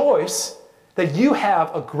rejoice that you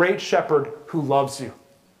have a great shepherd who loves you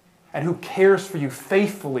and who cares for you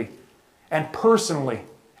faithfully and personally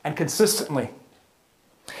and consistently.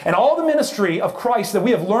 And all the ministry of Christ that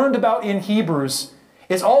we have learned about in Hebrews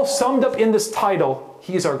is all summed up in this title,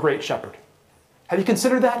 He is our great shepherd. Have you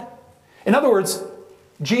considered that? In other words,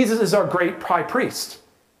 Jesus is our great high priest.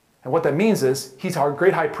 And what that means is He's our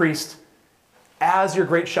great high priest as your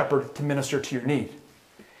great shepherd to minister to your need.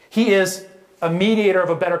 He is a mediator of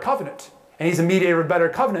a better covenant, and he's a mediator of a better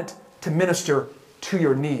covenant to minister to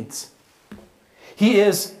your needs. He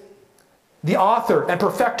is the author and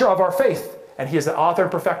perfecter of our faith, and he is the author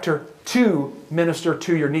and perfecter to minister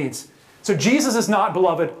to your needs. So Jesus is not,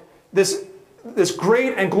 beloved, this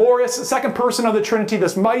great and glorious second person of the Trinity,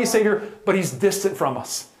 this mighty Savior, but he's distant from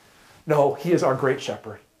us. No, he is our great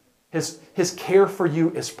shepherd. His care for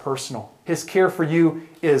you is personal. His care for you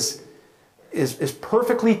is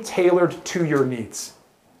perfectly tailored to your needs.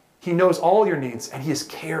 He knows all your needs, and he is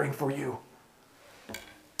caring for you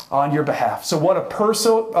on your behalf. So what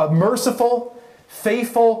a merciful,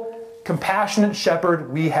 faithful, compassionate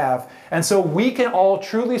shepherd we have. And so we can all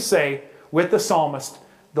truly say with the psalmist,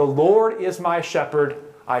 "The Lord is my shepherd,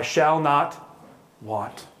 I shall not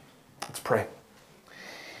want." Let's pray.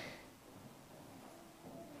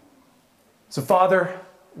 So Father,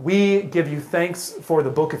 we give you thanks for the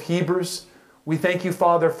book of Hebrews. We thank you,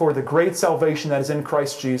 Father, for the great salvation that is in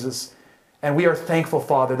Christ Jesus. And we are thankful,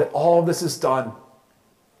 Father, that all of this is done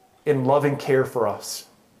in loving care for us.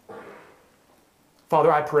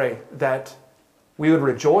 Father, I pray that we would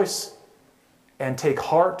rejoice and take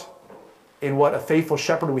heart in what a faithful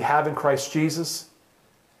shepherd we have in Christ Jesus.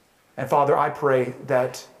 And Father, I pray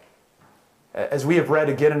that as we have read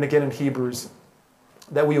again and again in Hebrews,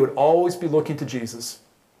 that we would always be looking to Jesus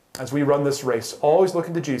as we run this race, always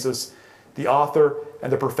looking to Jesus, the author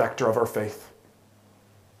and the perfecter of our faith.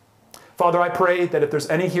 Father, I pray that if there's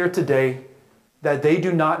any here today that they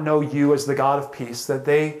do not know you as the God of peace, that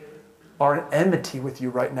they are in enmity with you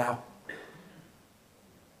right now.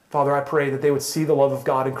 Father, I pray that they would see the love of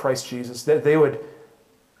God in Christ Jesus, that they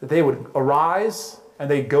would arise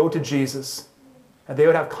and they go to Jesus, and they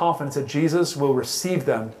would have confidence that Jesus will receive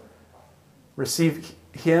them, receive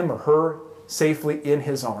him or her safely in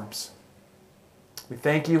his arms. We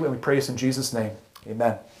thank you and we praise in Jesus' name.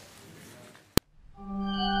 Amen.